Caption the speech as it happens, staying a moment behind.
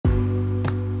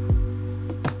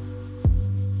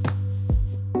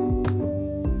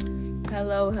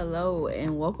Hello,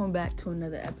 and welcome back to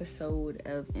another episode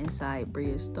of Inside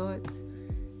Bria's Thoughts.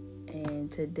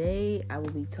 And today I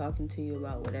will be talking to you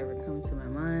about whatever comes to my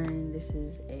mind. This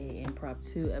is a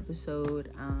impromptu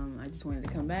episode. I just wanted to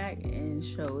come back and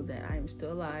show that I am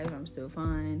still alive. I'm still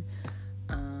fine.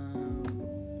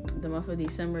 The month of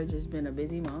December has just been a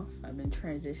busy month. I've been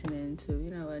transitioning to,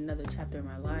 another chapter of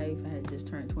my life. I had just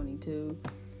turned 22.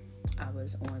 I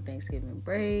was on Thanksgiving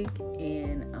break,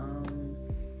 and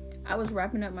I was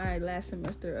wrapping up my last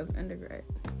semester of undergrad.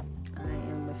 I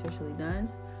am officially done,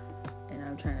 and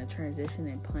I'm trying to transition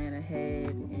and plan ahead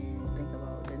and think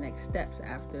about the next steps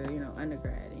after,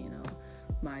 undergrad.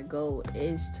 My goal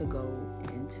is to go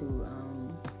into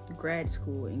grad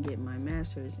school and get my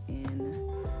master's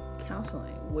in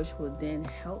counseling, which will then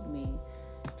help me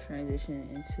transition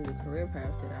into the career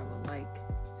path that I would like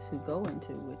to go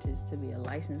into, which is to be a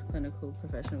licensed clinical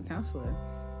professional counselor.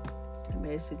 And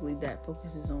basically that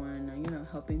focuses on,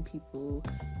 helping people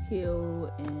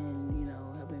heal and,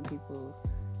 helping people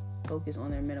focus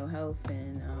on their mental health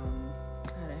and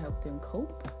how to help them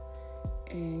cope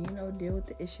and, deal with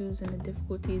the issues and the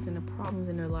difficulties and the problems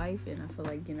in their life. And I feel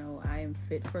like, I am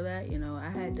fit for that. I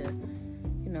had to,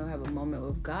 have a moment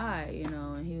with God,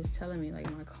 and he was telling me,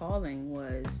 like, my calling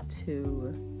was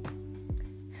to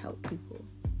help people.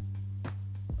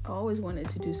 I always wanted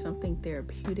to do something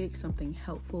therapeutic, something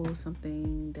helpful,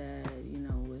 something that,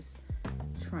 was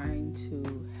trying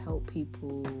to help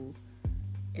people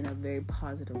in a very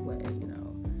positive way,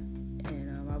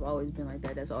 And I've always been like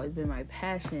that. That's always been my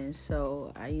passion.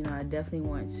 So, I definitely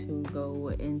want to go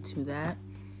into that.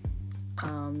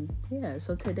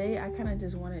 So today I kind of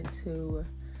just wanted to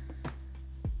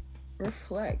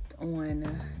reflect on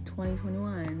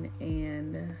 2021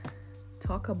 and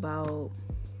talk about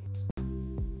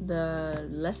the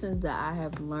lessons that I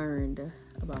have learned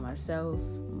about myself,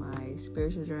 my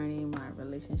spiritual journey, my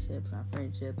relationships, my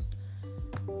friendships,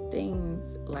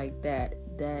 things like that,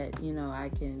 I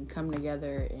can come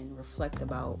together and reflect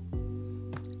about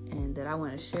and that I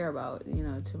want to share about,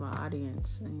 to my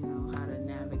audience, and, how to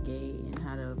navigate and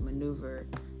how to maneuver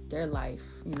their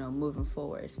life, moving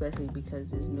forward, especially because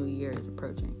this new year is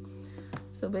approaching.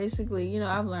 So basically,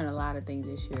 I've learned a lot of things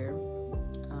this year.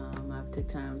 I've took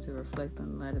time to reflect on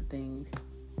a lot of things,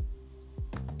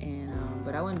 and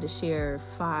but I wanted to share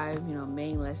 5,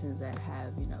 main lessons that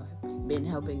have, been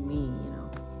helping me,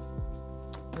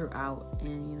 throughout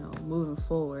and, moving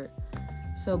forward.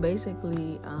 So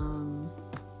basically,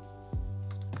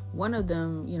 one of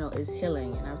them, is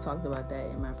healing, and I've talked about that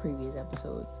in my previous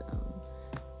episodes.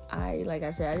 Like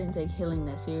I said, I didn't take healing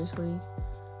that seriously,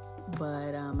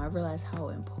 but I realized how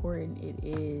important it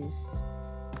is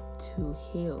to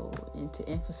heal and to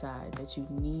emphasize that you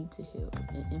need to heal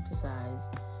and emphasize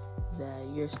that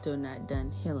you're still not done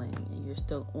healing and you're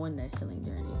still on that healing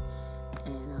journey.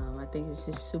 And I think it's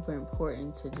just super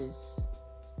important to just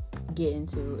get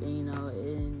into,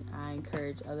 and I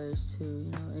encourage others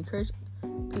to, encourage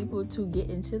people to get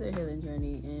into their healing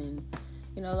journey. And,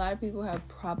 a lot of people have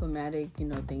problematic,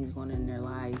 things going on in their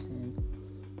lives, and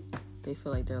they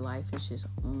feel like their life is just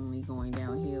only going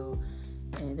downhill.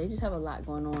 And they just have a lot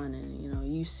going on, and,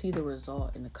 you see the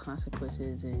result and the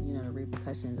consequences and, the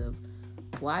repercussions of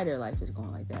why their life is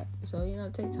going like that. So,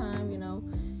 take time,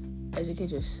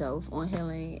 educate yourself on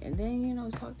healing, and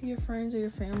then, talk to your friends or your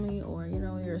family or,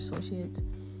 your associates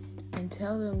and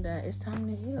tell them that it's time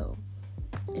to heal.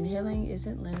 And healing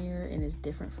isn't linear and it's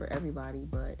different for everybody,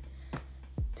 but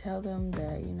tell them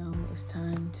that, it's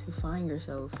time to find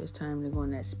yourself. It's time to go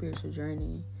on that spiritual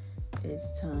journey.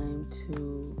 It's time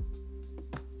to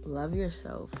love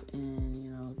yourself and,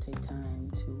 take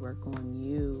time to work on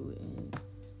you and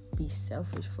be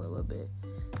selfish for a little bit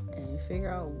and figure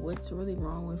out what's really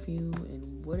wrong with you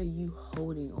and what are you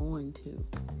holding on to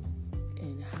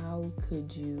and how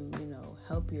could you,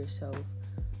 help yourself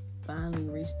finally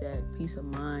reach that peace of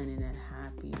mind and that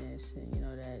happiness and,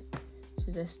 that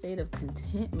just that state of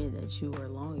contentment that you are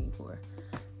longing for.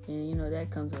 And,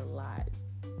 that comes a lot.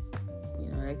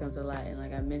 And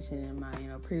like I mentioned in my,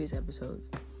 previous episodes,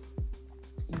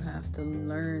 you have to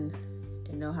learn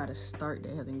and know how to start the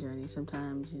healing journey.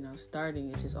 Sometimes,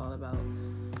 starting is just all about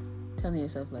telling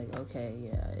yourself, like, okay,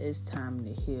 yeah, it's time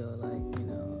to heal. Like,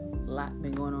 a lot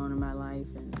been going on in my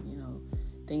life and,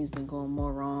 things been going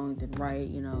more wrong than right,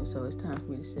 so it's time for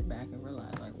me to sit back and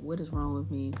realize, like, what is wrong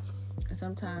with me? And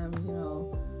sometimes,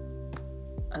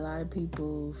 a lot of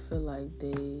people feel like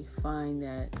they find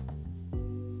that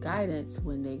guidance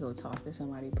when they go talk to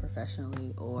somebody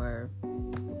professionally or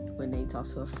when they talk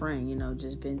to a friend,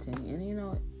 just venting.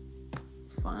 And,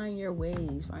 find your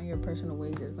ways, find your personal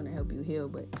ways that's going to help you heal.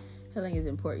 But healing is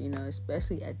important, you know,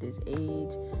 especially at this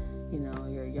age. You know,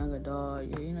 you're a young adult,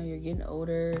 you're getting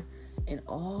older, and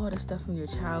all the stuff from your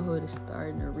childhood is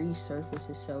starting to resurface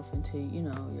itself into, you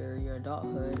know, your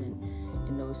adulthood,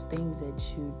 and those things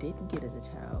that you didn't get as a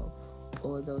child,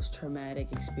 or those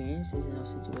traumatic experiences and those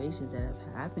situations that have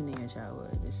happened in your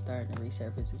childhood is starting to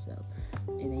resurface itself.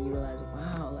 And then you realize,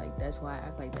 wow, like, that's why I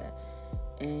act like that.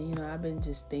 And, you know, I've been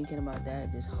just thinking about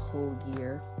that this whole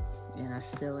year, and I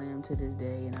still am to this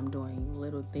day, and I'm doing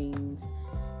little things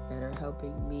that are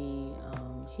helping me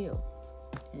heal.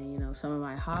 And, you know, some of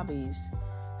my hobbies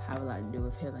have a lot to do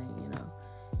with healing, you know.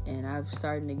 And I've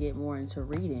started to get more into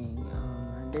reading.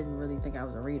 I didn't really think I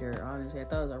was a reader, honestly. I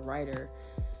thought I was a writer,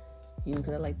 you know,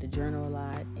 because I like to journal a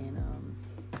lot. And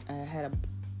I had a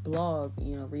blog,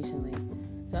 you know, recently.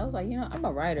 So I was like, you know, I'm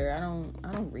a writer. I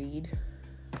don't read.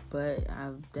 But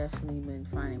I've definitely been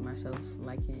finding myself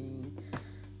liking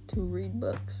to read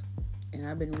books. And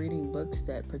I've been reading books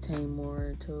that pertain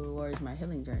more towards my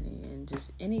healing journey, and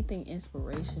just anything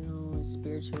inspirational and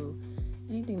spiritual,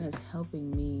 anything that's helping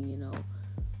me, you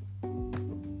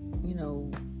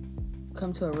know,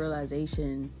 come to a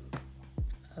realization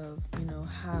of, you know,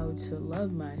 how to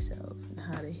love myself and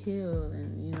how to heal,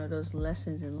 and, you know, those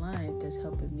lessons in life that's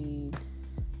helping me,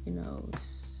 you know,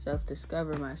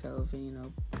 self-discover myself, and, you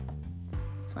know,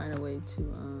 find a way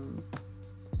to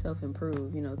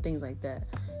self-improve, you know, things like that.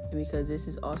 And because this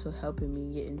is also helping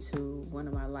me get into one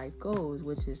of my life goals,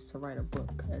 which is to write a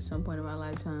book. At some point in my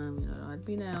lifetime, you know, don't have to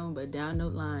be now, but down the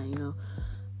line, you know,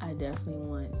 I definitely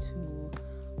want to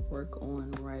work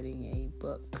on writing a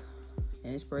book,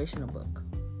 an inspirational book.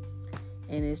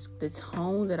 And it's the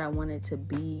tone that I want it to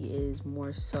be is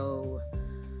more so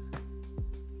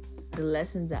the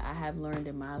lessons that I have learned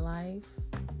in my life,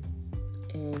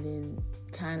 and then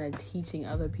kind of teaching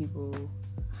other people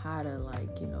how to,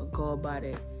 like, you know, go about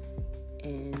it,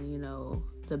 and, you know,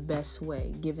 the best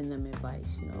way, giving them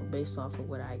advice, you know, based off of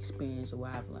what I experienced or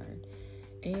what I've learned.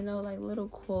 And, you know, like little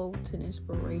quotes and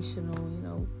inspirational, you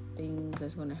know, things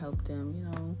that's going to help them,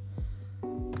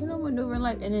 you know, maneuver in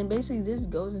life. And then basically this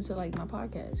goes into, like, my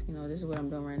podcast. You know, this is what I'm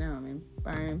doing right now. I'm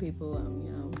inspiring people. I'm,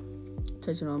 you know,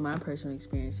 touching on my personal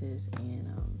experiences, and,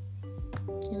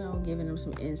 you know, giving them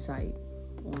some insight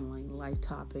on, like, life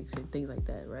topics and things like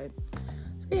that, right?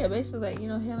 So, yeah, basically, like, you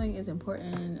know, healing is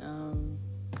important.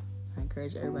 I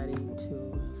encourage everybody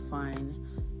to find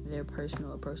their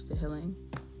personal approach to healing.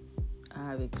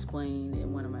 I've explained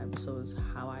in one of my episodes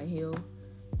how I heal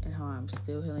and how I'm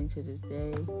still healing to this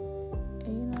day.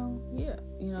 And, you know, yeah,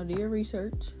 you know, do your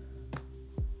research.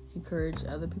 Encourage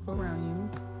other people around you.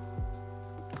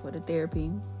 Go to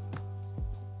therapy.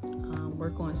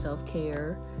 Work on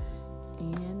self-care.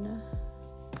 And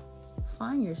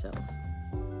find yourself.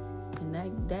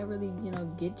 And that really, you know,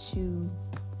 gets you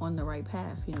on the right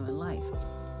path, you know, in life.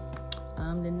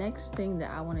 The next thing that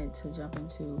I wanted to jump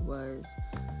into was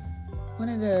one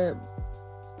of the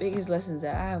biggest lessons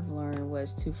that I have learned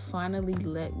was to finally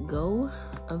let go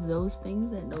of those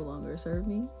things that no longer serve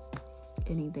me.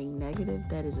 Anything negative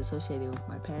that is associated with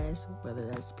my past, whether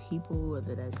that's people,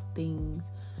 whether that's things.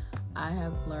 I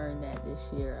have learned that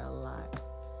this year a lot.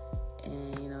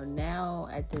 And, you know, now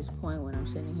at this point when I'm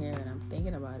sitting here and I'm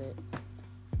thinking about it,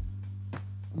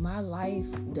 my life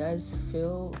does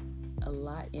feel a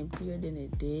lot emptier than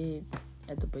it did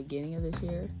at the beginning of this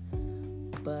year.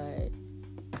 But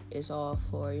it's all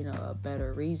for, you know, a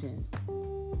better reason.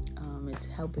 It's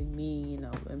helping me, you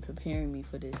know, and preparing me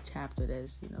for this chapter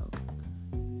that's, you know,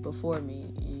 before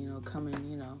me, and, you know, coming,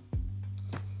 you know,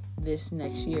 this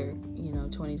next year, you know,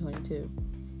 2022.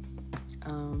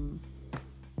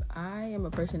 I am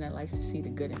a person that likes to see the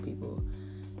good in people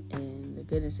and the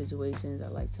good in situations. I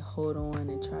like to hold on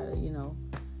and try to, you know,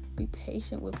 be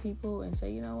patient with people and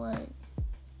say, you know what,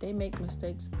 they make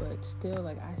mistakes, but still,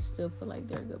 like, I still feel like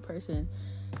they're a good person.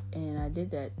 And I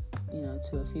did that, you know,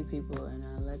 to a few people, and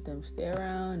I let them stay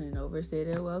around and overstay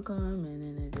their welcome, and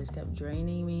then it just kept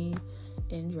draining me,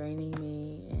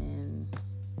 and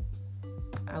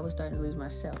I was starting to lose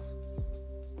myself.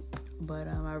 But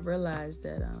I realized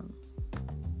that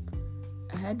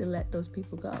I had to let those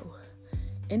people go.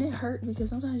 And it hurt because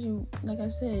sometimes you, like I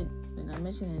said, and I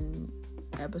mentioned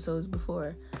in episodes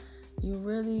before, you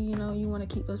really, you know, you want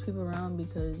to keep those people around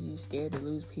because you're scared to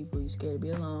lose people, you're scared to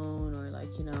be alone, or,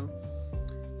 like, you know,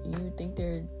 you think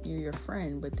you're your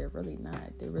friend, but they're really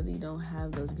not. They really don't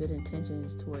have those good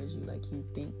intentions towards you. Like, you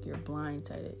think you're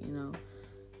blindsided, you know.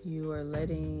 You are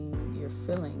letting your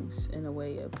feelings in a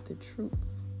way of the truth.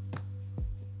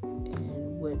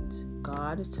 And what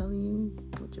God is telling you,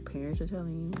 what your parents are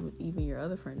telling you, what even your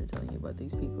other friends are telling you about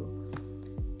these people.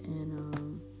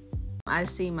 And I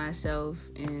see myself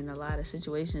in a lot of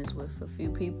situations with a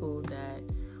few people that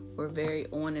were very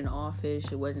on and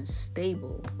offish. It wasn't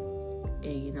stable.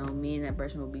 And, me and that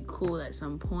person would be cool at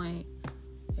some point,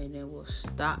 and then we'll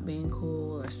stop being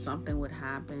cool, or something would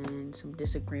happen, some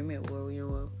disagreement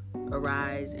will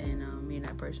arise, and me and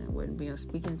that person wouldn't be on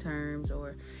speaking terms,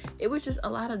 or it was just a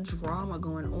lot of drama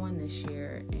going on this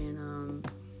year. And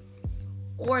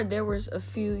or there was a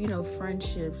few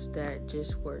friendships that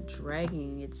just were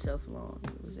dragging itself along.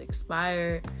 It was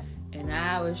expired, and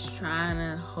I was trying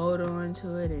to hold on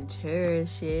to it and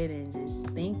cherish it and just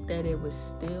think that it was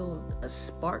still a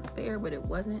spark there, but it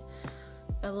wasn't.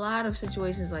 A lot of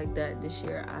situations like that this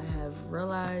year I have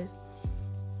realized,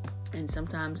 and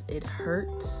sometimes it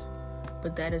hurts,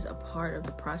 but that is a part of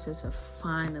the process of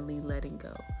finally letting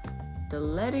go. The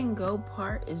letting go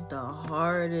part is the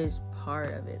hardest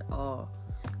part of it all.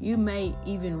 You may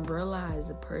even realize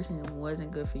the person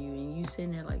wasn't good for you, and you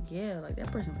sitting there like, yeah, like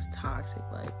that person was toxic.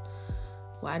 Like,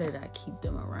 why did I keep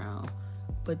them around?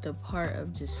 But the part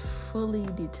of just fully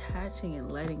detaching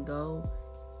and letting go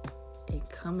and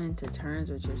coming to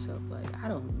terms with yourself, like, I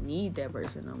don't need that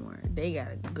person no more. They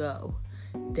gotta go.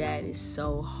 That is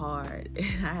so hard.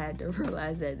 And I had to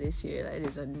realize that this year. That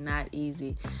is not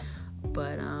easy.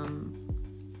 But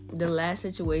the last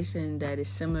situation that is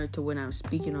similar to what I'm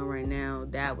speaking on right now,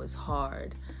 that was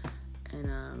hard.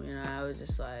 And I was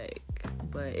just like,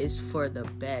 but it's for the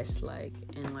best. Like,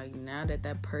 and like, now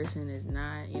that person is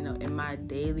not, in my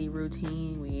daily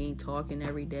routine, we ain't talking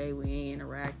every day, we ain't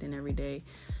interacting every day,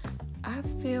 I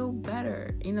feel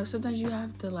better. Sometimes you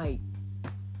have to like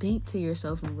think to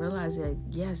yourself and realize that,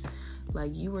 yes,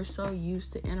 like, you were so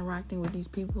used to interacting with these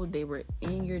people, they were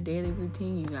in your daily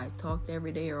routine, you guys talked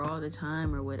every day or all the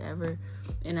time or whatever,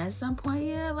 and at some point,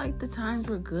 yeah, like, the times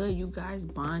were good, you guys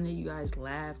bonded, you guys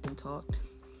laughed and talked,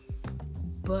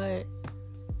 but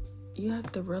you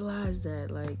have to realize that,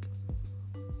 like,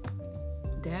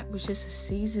 that was just a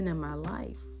season in my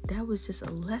life. That was just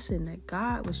a lesson that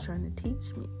God was trying to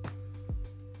teach me.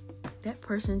 That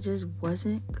person just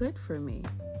wasn't good for me.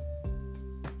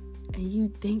 And you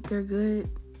think they're good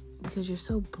because you're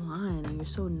so blind and you're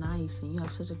so nice and you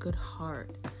have such a good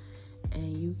heart.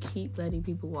 And you keep letting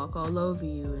people walk all over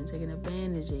you and taking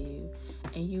advantage of you.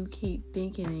 And you keep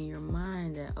thinking in your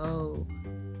mind that, oh,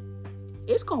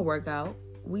 it's going to work out.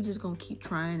 We just going to keep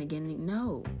trying again.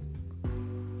 No.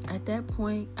 At that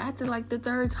point, after like the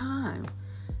third time,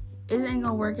 it ain't going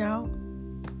to work out.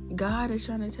 God is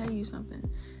trying to tell you something.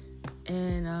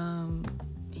 And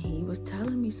he was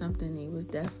telling me something. He was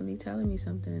definitely telling me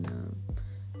something.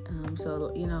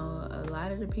 So, a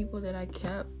lot of the people that I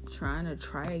kept trying to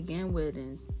try again with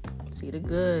and see the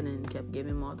good and kept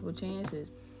giving multiple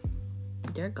chances,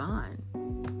 they're gone.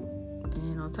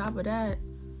 And on top of that,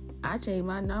 I changed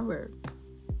my number.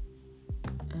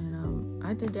 And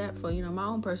I did that for, my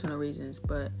own personal reasons.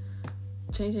 But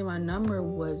changing my number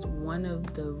was one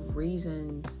of the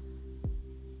reasons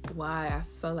why I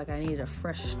felt like I needed a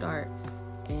fresh start,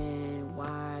 and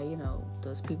why,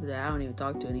 those people that I don't even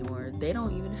talk to anymore, they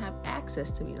don't even have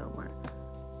access to me no more.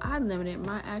 I limited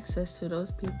my access to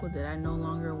those people that I no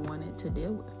longer wanted to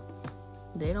deal with.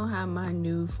 They don't have my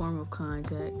new form of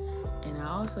contact, and I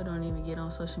also don't even get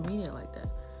on social media like that.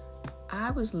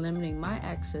 I was limiting my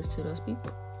access to those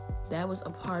people. That was a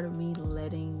part of me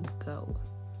letting go.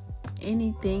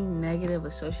 Anything negative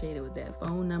associated with that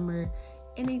phone number,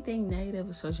 anything negative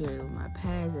associated with my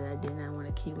past that I did not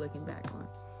want to keep looking back on.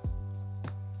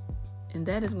 And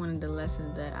that is one of the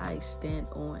lessons that I stand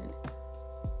on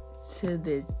to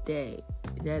this day.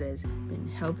 That has been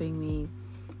helping me,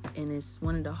 and it's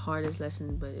one of the hardest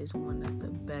lessons, but it's one of the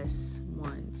best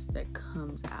ones that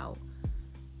comes out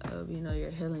of,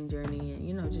 your healing journey,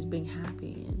 and, just being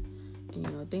happy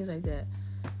and things like that.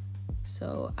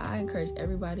 So I encourage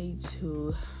everybody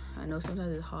to, I know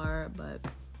sometimes it's hard, but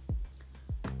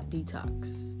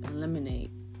detox,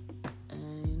 eliminate,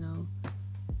 and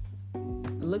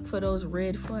look for those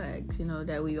red flags,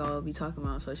 that we all be talking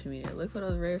about on social media. Look for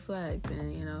those red flags,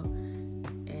 and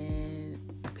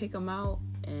and pick them out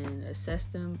and assess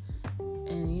them,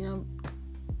 and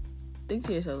think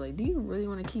to yourself, like, do you really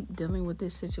want to keep dealing with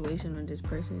this situation or this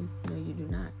person? No, you do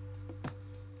not.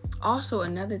 Also,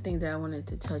 another thing that I wanted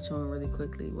to touch on really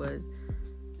quickly was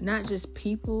not just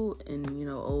people and,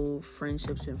 old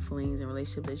friendships and flings and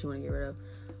relationships that you want to get rid of,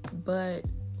 but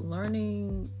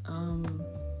learning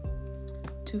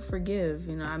to forgive.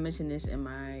 I mentioned this in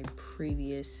my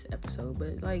previous episode,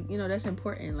 but that's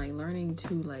important. Like, learning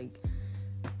to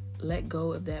let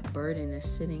go of that burden that's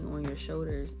sitting on your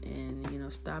shoulders and,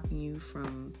 stopping you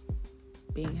from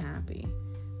being happy.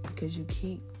 because you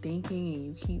keep thinking and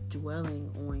you keep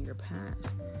dwelling on your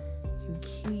past. You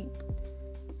keep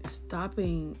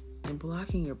stopping and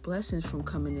blocking your blessings from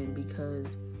coming in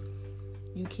because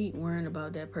you keep worrying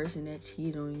about that person that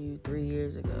cheated on you 3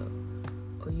 years ago.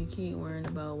 Or you keep worrying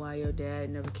about why your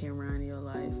dad never came around in your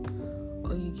life.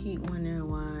 Or you keep wondering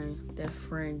why that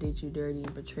friend did you dirty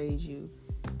and betrayed you.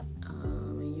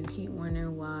 And you keep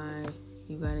wondering why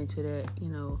you got into that,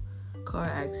 car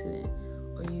accident.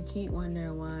 Or you keep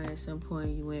wondering why at some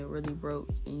point you went really broke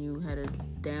and you had a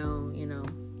down,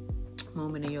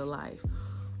 moment in your life.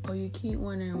 Or you keep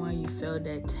wondering why you failed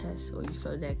that test or you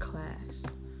failed that class.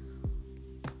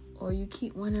 Or you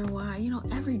keep wondering why,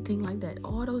 everything like that.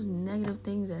 All those negative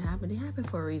things that happen, they happen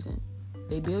for a reason.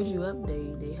 They build you up.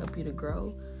 They help you to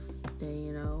grow.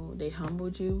 They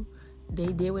humbled you. They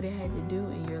did what they had to do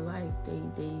in your life. They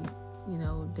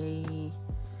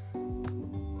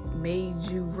made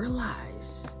you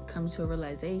come to a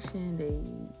realization. They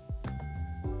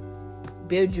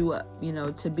build you up,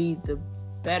 to be the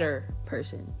better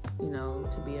person,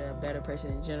 to be a better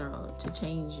person in general, to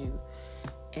change you.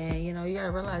 And, you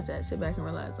gotta realize that. Sit back and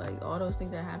realize, like, all those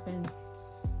things that happen,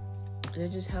 they're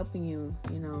just helping you,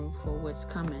 for what's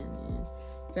coming. And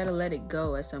you gotta let it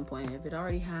go at some point. If it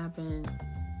already happened,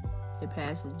 it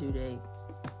passed its due date.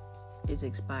 It's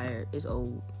expired. It's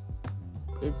old.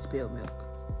 It's spilled milk.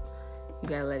 You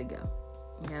gotta let it go.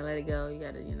 You gotta let it go. You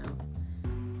gotta,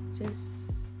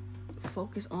 just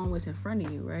focus on what's in front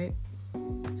of you, right?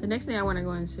 So next thing I want to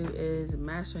go into is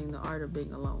mastering the art of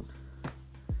being alone.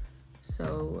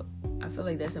 So I feel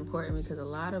like that's important because a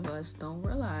lot of us don't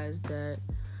realize that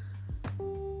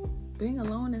being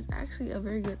alone is actually a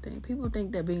very good thing. People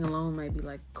think that being alone might be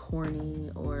like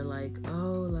corny or like,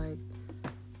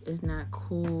 it's not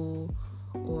cool,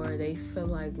 or they feel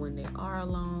like when they are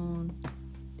alone,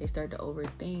 they start to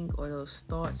overthink, or those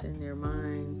thoughts in their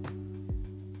mind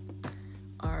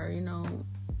are,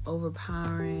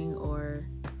 overpowering, or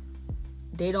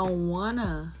they don't want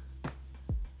to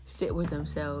sit with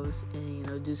themselves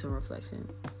and, do some reflection.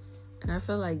 And I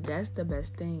feel like that's the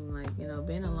best thing. Like,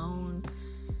 being alone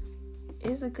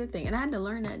is a good thing. And I had to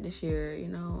learn that this year.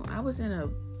 I was in a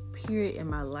period in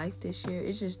my life this year.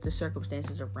 It's just the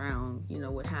circumstances around,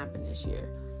 what happened this year.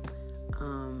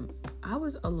 I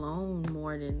was alone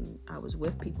more than I was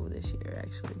with people this year,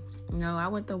 actually. I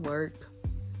went to work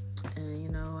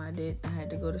and, I had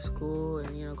to go to school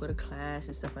and, go to class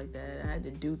and stuff like that. I had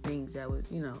to do things that was,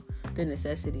 the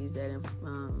necessities that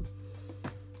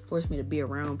forced me to be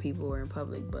around people or in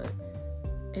public. But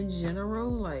in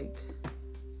general, like,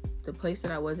 the place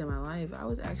that I was in my life, I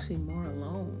was actually more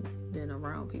alone than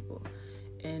around people.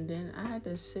 And then I had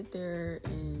to sit there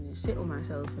and sit with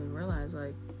myself and realize,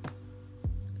 like,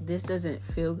 this doesn't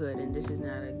feel good and this is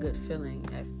not a good feeling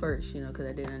at first, because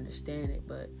I didn't understand it.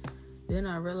 But then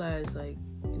I realized, like,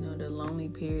 the lonely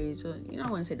periods, I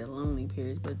wouldn't say the lonely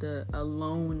periods, but the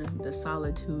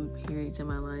solitude periods in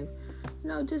my life,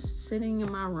 just sitting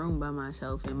in my room by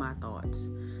myself in my thoughts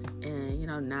and,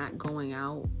 not going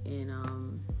out and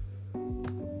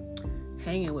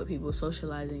hanging with people,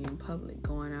 socializing in public,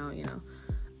 going out,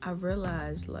 I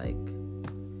realized, like,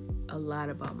 a lot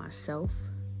about myself,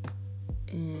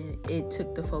 and it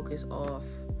took the focus off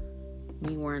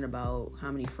me worrying about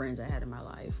how many friends I had in my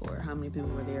life or how many people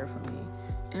were there for me.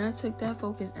 And I took that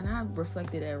focus and I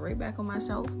reflected that right back on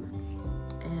myself.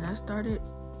 And I started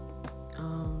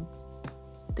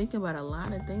thinking about a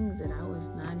lot of things that I was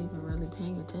not even really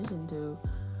paying attention to.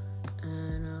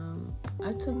 And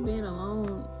I took being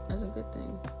alone as a good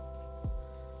thing.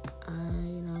 I,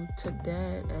 took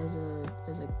that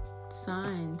as a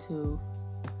sign to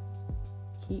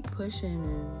keep pushing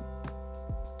and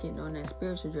getting on that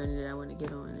spiritual journey that I want to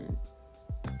get on, and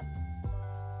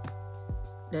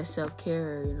that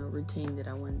self-care, routine that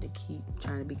I wanted to keep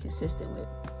trying to be consistent with.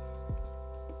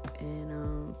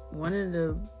 And one of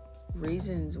the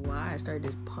reasons why I started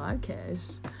this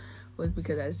podcast was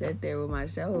because I sat there with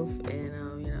myself and,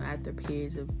 after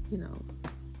periods of,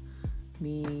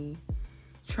 me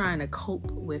trying to cope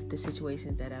with the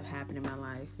situations that have happened in my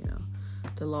life,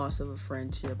 the loss of a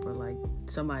friendship or like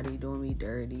somebody doing me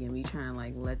dirty and me trying to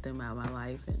like let them out of my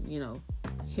life and,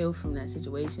 heal from that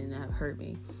situation that hurt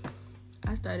me.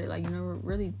 I started like,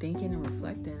 really thinking and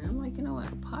reflecting. And I'm like, what,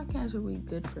 a podcast would be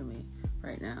good for me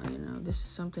right now. This is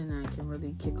something that I can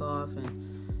really kick off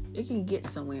and it can get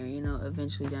somewhere,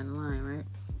 eventually down the line, right?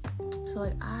 So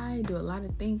like I do a lot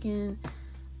of thinking.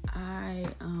 I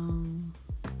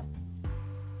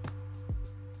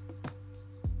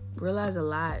realize a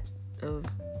lot of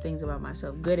things about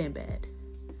myself, good and bad.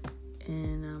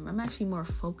 And I'm actually more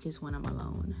focused when I'm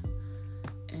alone.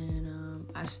 And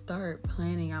I start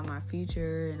planning out my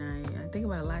future, and I think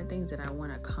about a lot of things that I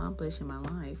want to accomplish in my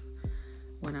life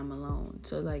when I'm alone.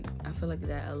 So like, I feel like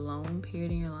that alone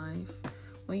period in your life,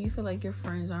 when you feel like your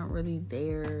friends aren't really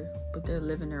there, but they're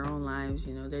living their own lives,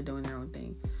 they're doing their own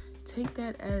thing, take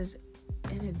that as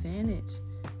an advantage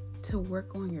to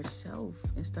work on yourself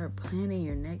and start planning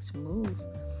your next move,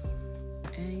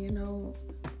 and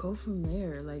go from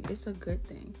there. Like, it's a good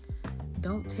thing.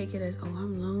 Don't take it as, oh,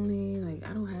 I'm lonely, like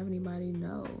I don't have anybody.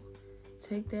 No,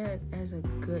 take that as a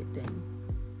good thing.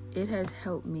 It has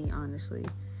helped me, honestly.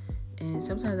 And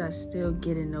sometimes I still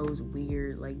get in those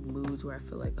weird like moods where I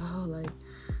feel like, oh, like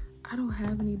I don't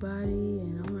have anybody,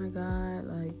 and oh my God,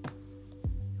 like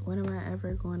when am I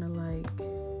ever going to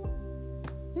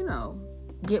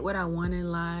get what I want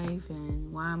in life,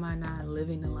 and why am I not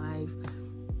living the life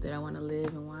that I want to live,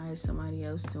 and why is somebody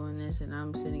else doing this and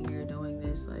I'm sitting here doing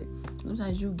this? Like,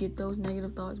 sometimes you get those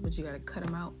negative thoughts, but you got to cut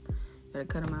them out.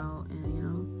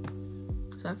 And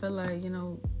so I feel like,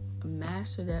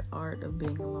 master that art of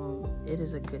being alone. It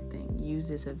is a good thing. Use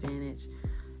this advantage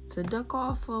to duck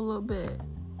off for a little bit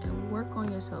and work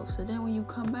on yourself. So then when you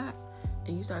come back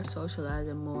and you start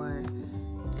socializing more,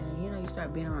 and you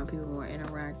start being around people more,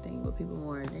 interacting with people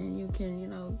more, then you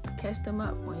can catch them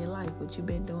up on your life, what you've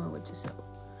been doing with yourself.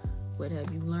 What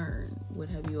have you learned? What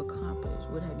have you accomplished?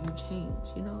 What have you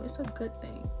changed? It's a good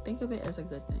thing. Think of it as a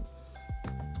good thing.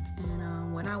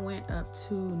 And when I went up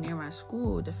to near my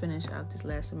school to finish out this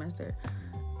last semester,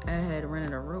 I had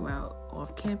rented a room out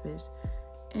off campus,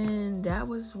 and that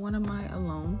was one of my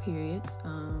alone periods.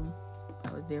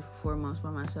 I was there for 4 months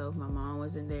by myself. My mom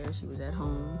wasn't there. She was at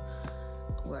home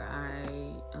where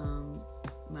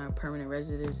my permanent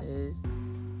residence is.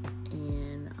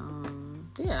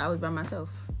 And I was by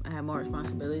myself. I had more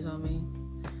responsibilities on me,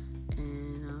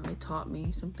 and it taught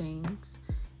me some things.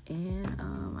 And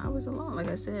I was alone. Like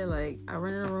I said, like I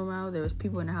rented a room out. There was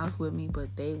people in the house with me,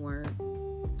 but they weren't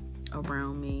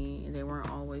around me, and they weren't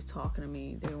always talking to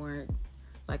me. They weren't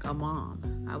like a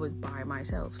mom. I was by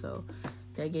myself, so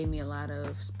that gave me a lot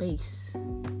of space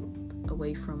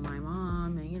away from my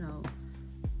mom, and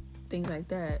things like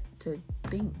that, to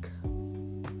think,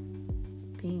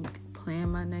 plan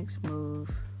my next move,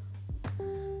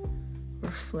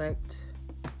 reflect,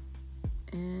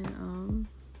 and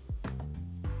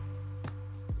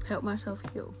help myself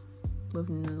heal with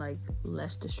like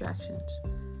less distractions.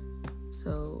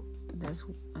 So that's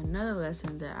another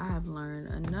lesson that I have learned.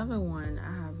 Another one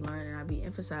I have learned, and I be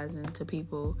emphasizing to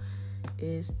people,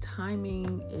 is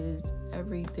timing is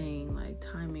everything. Like,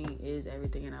 timing is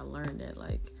everything. And I learned that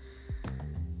like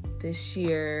this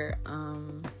year,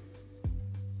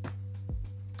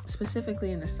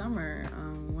 specifically in the summer,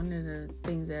 one of the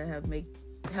things that have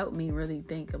helped me really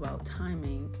think about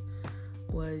timing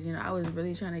was, I was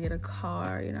really trying to get a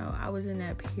car. I was in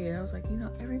that period. I was like,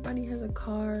 everybody has a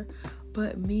car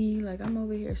but me. Like, I'm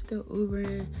over here still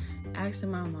Ubering,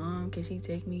 asking my mom, can she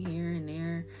take me here and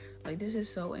there? Like, this is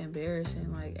so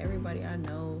embarrassing. Like, everybody I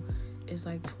know is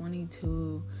like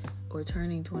 22 or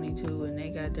turning 22, and they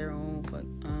got their own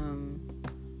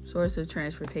source of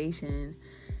transportation.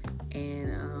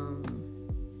 And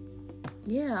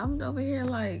I'm over here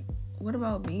like, what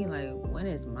about me? Like, when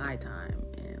is my time?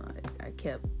 And like, I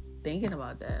kept thinking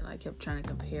about that. Like, kept trying to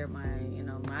compare my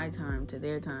my time to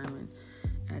their time, and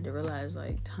I had to realize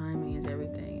like timing is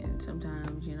everything. And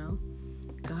sometimes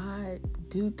God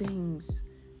do things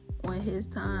on His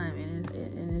time, and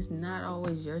it's not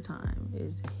always your time.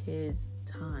 It's His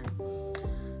time.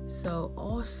 So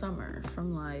all summer,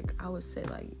 from like, I would say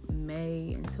like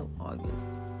May until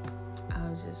August, I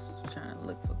was just trying to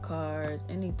look for cars,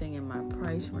 anything in my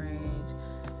price range,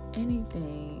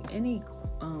 anything, any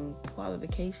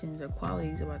qualifications or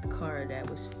qualities about the car that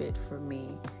was fit for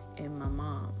me and my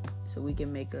mom, so we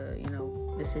can make a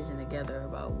decision together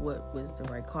about what was the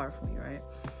right car for me, right?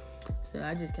 So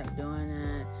I just kept doing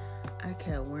that. I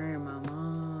kept worrying my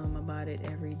mom about it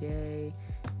every day,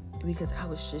 because I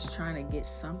was just trying to get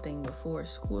something before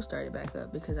school started back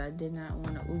up, because I did not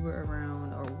want to Uber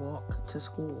around or walk to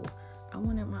school. I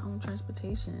wanted my own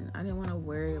transportation. I didn't want to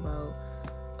worry about,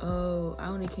 I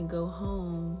only can go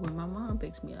home when my mom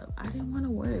picks me up. I didn't want to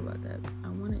worry about that. I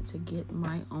wanted to get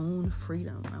my own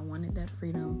freedom. I wanted that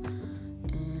freedom,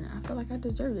 and I felt like I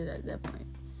deserved it at that point.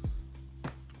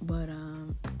 But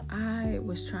I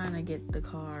was trying to get the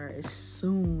car as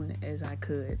soon as I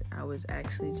could. I was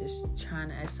actually just trying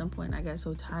to, at some point, I got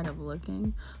so tired of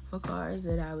looking for cars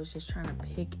that I was just trying to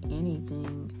pick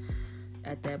anything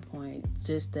at that point,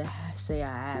 just to say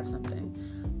I have something.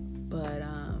 But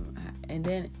and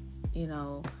then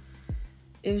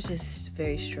it was just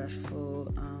very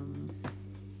stressful,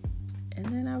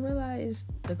 And then I realized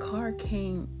the car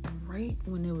came right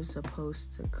when it was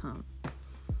supposed to come.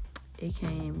 It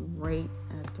came right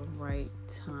at the right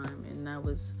time, and that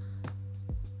was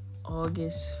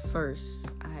August 1st.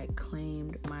 I had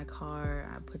claimed my car.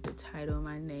 I put the title in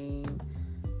my name.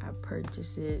 I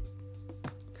purchased it,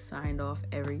 signed off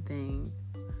everything,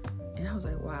 and I was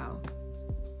like, wow.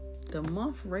 The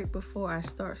month right before I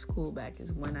start school back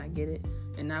is when I get it,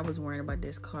 and I was worrying about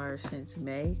this car since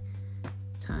May.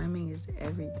 Timing is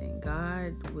everything.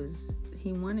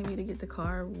 He wanted me to get the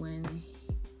car when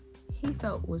he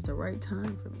felt was the right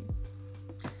time for me.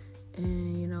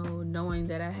 And, knowing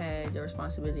that I had the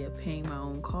responsibility of paying my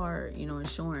own car,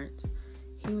 insurance,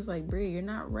 he was like, Brie, you're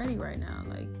not ready right now.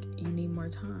 Like, you need more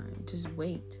time. Just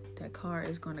wait. That car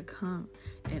is going to come.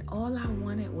 And all I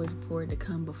wanted was for it to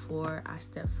come before I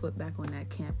stepped foot back on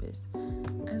that campus.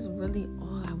 That's really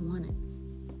all I wanted.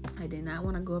 I did not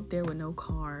want to go up there with no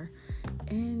car.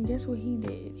 And guess what he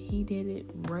did? He did it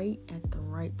right at the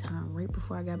right time, right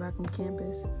before I got back on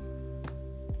campus.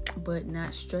 But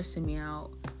not stressing me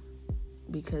out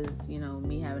because,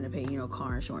 me having to pay,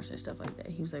 car insurance and stuff like that.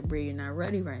 He was like, Brie, you're not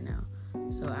ready right now.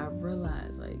 So I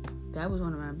realized, that was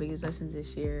one of my biggest lessons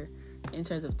this year in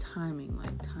terms of timing.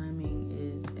 Timing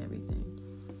is everything.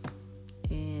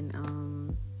 And,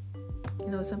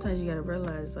 sometimes you got to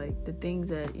realize, the things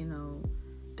that,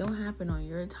 don't happen on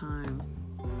your time,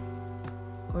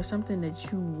 or something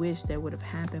that you wish that would have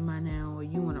happened by now, or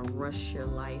you want to rush your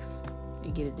life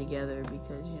and get it together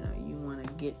because, you want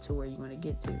to get to where you want to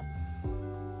get to.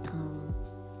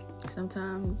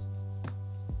 Sometimes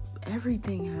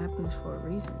everything happens for a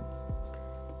reason.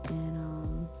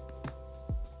 And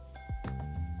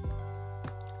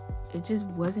it just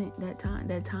wasn't that time.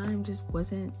 That time just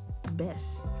wasn't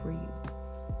best for you.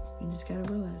 You just got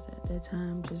to realize that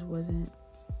time just wasn't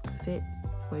fit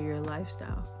for your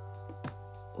lifestyle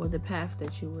or the path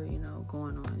that you were,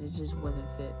 going on. It just wasn't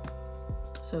fit.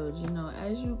 So,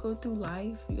 as you go through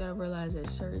life, you got to realize that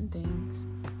certain things,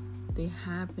 they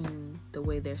happen the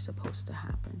way they're supposed to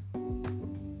happen.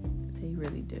 They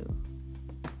really do.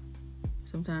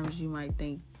 Sometimes you might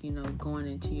think, going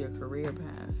into your career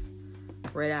path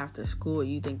right after school,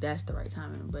 you think that's the right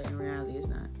timing, but in reality, it's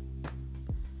not.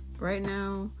 Right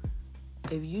now,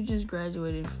 if you just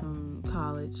graduated from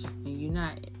college and you're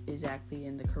not exactly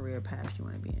in the career path you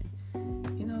want to be in,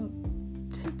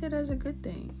 take that as a good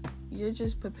thing. You're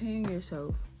just preparing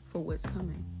yourself for what's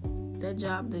coming. That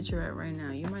job that you're at right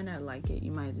now, you might not like it.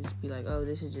 You might just be like, oh,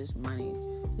 this is just money.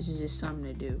 This is just something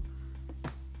to do.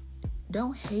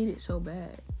 Don't hate it so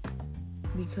bad,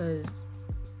 because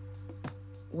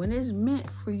when it's meant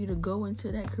for you to go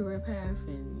into that career path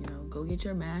and, go get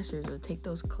your master's or take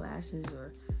those classes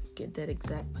or get that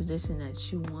exact position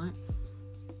that you want,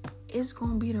 it's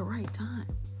going to be the right time.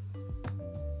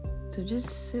 So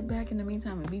just sit back in the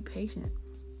meantime and be patient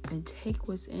and take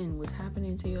what's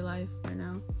happening to your life right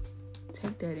now.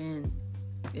 Take that in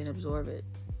and absorb it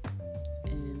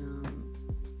and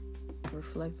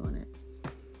reflect on it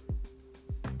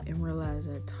and realize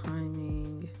that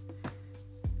timing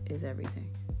is everything.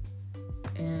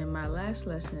 And my last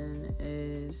lesson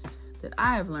is that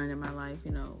I have learned in my life,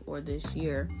 or this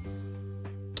year,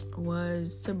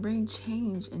 was to bring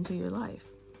change into your life.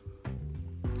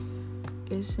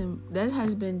 That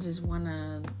has been just one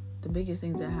of the biggest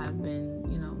things that I've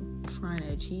been, trying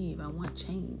to achieve. I want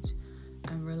change.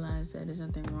 I realized that there's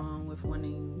nothing wrong with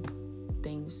wanting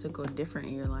things to go different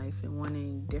in your life and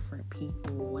wanting different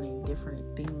people, wanting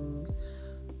different things,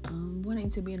 wanting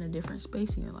to be in a different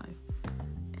space in your life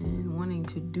and wanting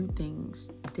to do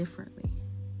things differently.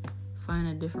 Find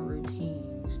a different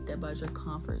routine. Step out your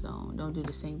comfort zone. Don't do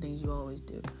the same things you always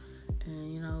do.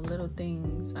 And, little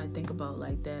things I think about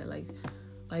like that. Like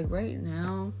right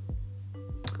now,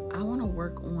 I want to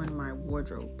work on my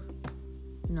wardrobe.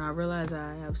 I realize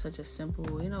I have such a simple,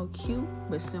 cute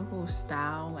but simple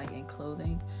style, in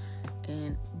clothing.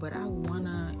 But I want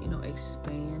to,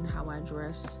 expand how I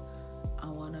dress. I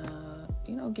want to,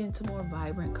 get into more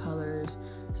vibrant colors.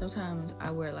 Sometimes I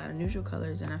wear a lot of neutral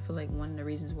colors, and I feel like one of the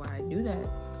reasons why I do that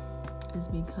is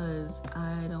because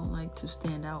I don't like to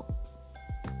stand out.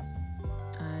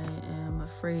 I am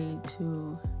afraid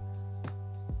to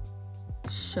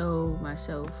show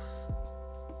myself.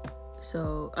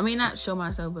 So, not show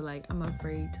myself, but I'm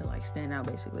afraid to stand out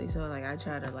basically. So I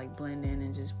try to blend in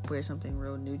and just wear something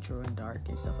real neutral and dark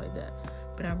and stuff like that.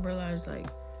 But I realized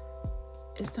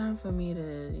it's time for me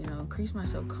to, increase my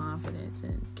self-confidence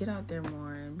and get out there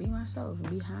more and be myself and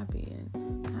be happy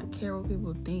and not care what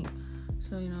people think.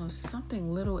 So, something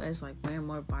little as wearing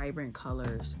more vibrant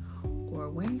colors or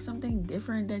wearing something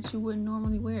different that you wouldn't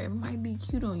normally wear. It might be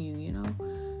cute on you,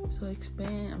 So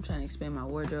I'm trying to expand my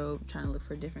wardrobe, trying to look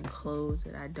for different clothes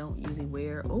that I don't usually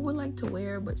wear or would like to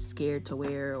wear but scared to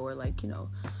wear, or like,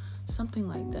 something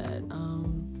like that.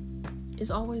 It's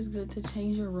always good to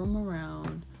change your room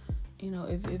around,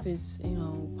 if it's,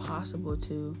 possible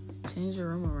to change your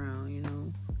room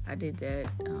around. I did that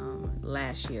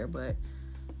last year, but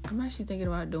I'm actually thinking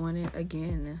about doing it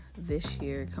again this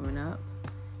year coming up,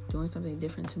 doing something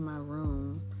different to my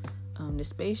room. The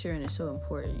space you're in is so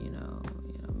important,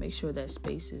 make sure that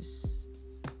space is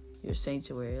your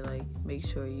sanctuary. Like, make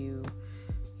sure you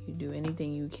do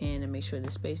anything you can to make sure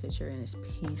the space that you're in is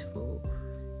peaceful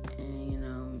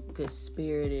and, good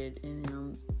spirited.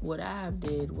 And, what I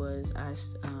did was I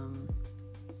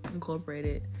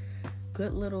incorporated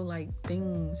good little, like,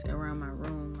 things around my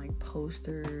room, like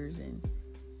posters and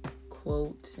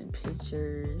quotes and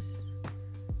pictures.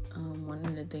 One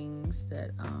of the things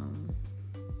that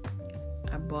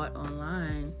I bought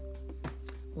online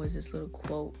was this little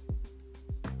quote.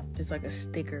 It's like a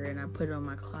sticker, and I put it on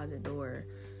my closet door,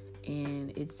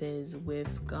 and it says,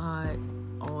 "With God,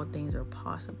 all things are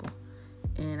possible."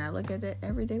 And I look at that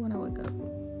every day when I wake up.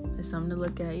 It's something to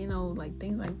look at, like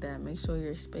things like that. Make sure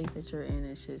your space that you're in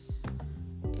is just,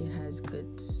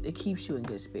 it keeps you in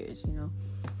good spirits,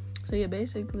 So yeah,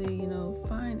 basically,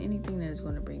 find anything that is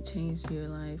going to bring change to your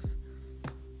life.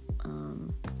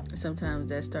 Sometimes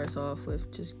that starts off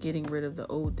with just getting rid of the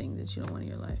old things that you don't want in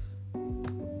your life.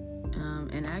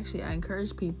 And actually, I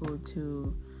encourage people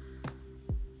to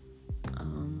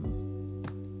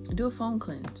do a phone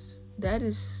cleanse. That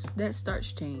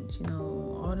starts change.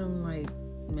 All them like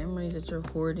memories that you're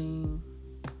hoarding,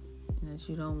 that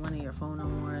you don't want in your phone no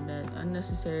more. That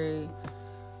unnecessary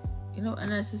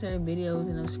videos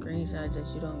and those screenshots that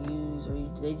you don't use,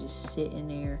 or they just sit in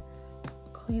there.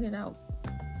 Clean it out.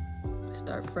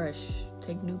 Start fresh.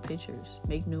 Take new pictures.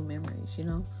 Make new memories,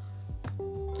 and,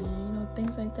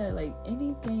 things like that. Like,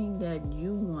 anything that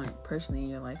you want personally in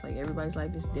your life, like, everybody's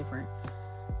life is different,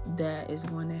 that is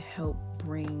going to help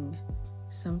bring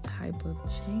some type of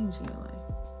change in your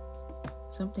life.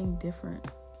 Something different.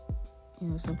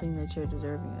 Something that you're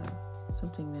deserving of.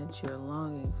 Something that you're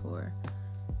longing for.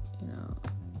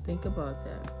 Think about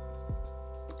that.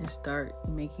 And start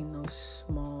making those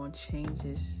small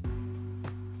changes,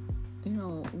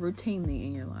 routinely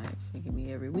in your life. It can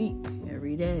be every week,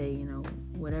 every day,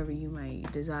 whatever you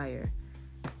might desire.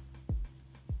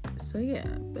 So yeah,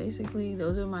 basically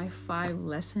those are my 5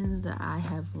 lessons that I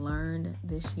have learned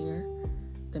this year.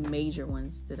 The major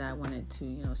ones that I wanted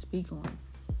to, speak on.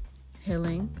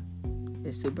 Healing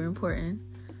is super important.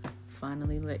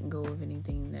 Finally letting go of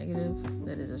anything negative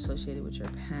that is associated with your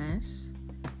past.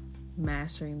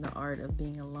 Mastering the art of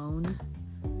being alone.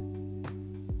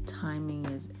 Timing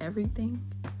is everything.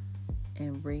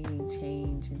 And bringing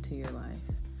change into your life.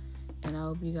 And I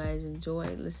hope you guys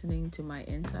enjoyed listening to my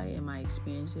insight and my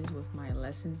experiences with my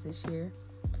lessons this year.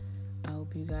 I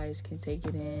hope you guys can take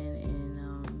it in and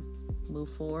move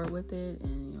forward with it,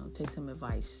 and take some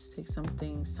advice, take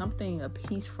something, a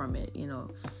piece from it,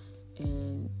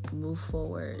 and move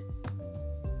forward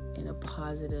in a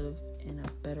positive and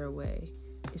a better way,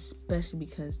 especially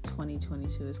because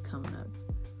 2022 is coming up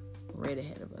right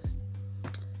ahead of us.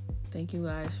 Thank you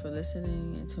guys for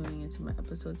listening and tuning into my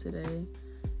episode today.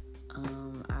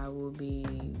 I will be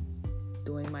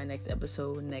doing my next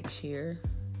episode next year.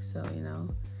 So,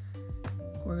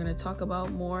 we're going to talk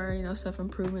about more,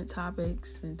 self-improvement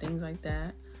topics and things like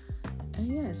that. And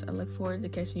yes, I look forward to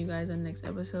catching you guys on the next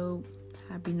episode.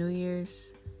 Happy New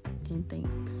Year's, and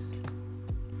thanks.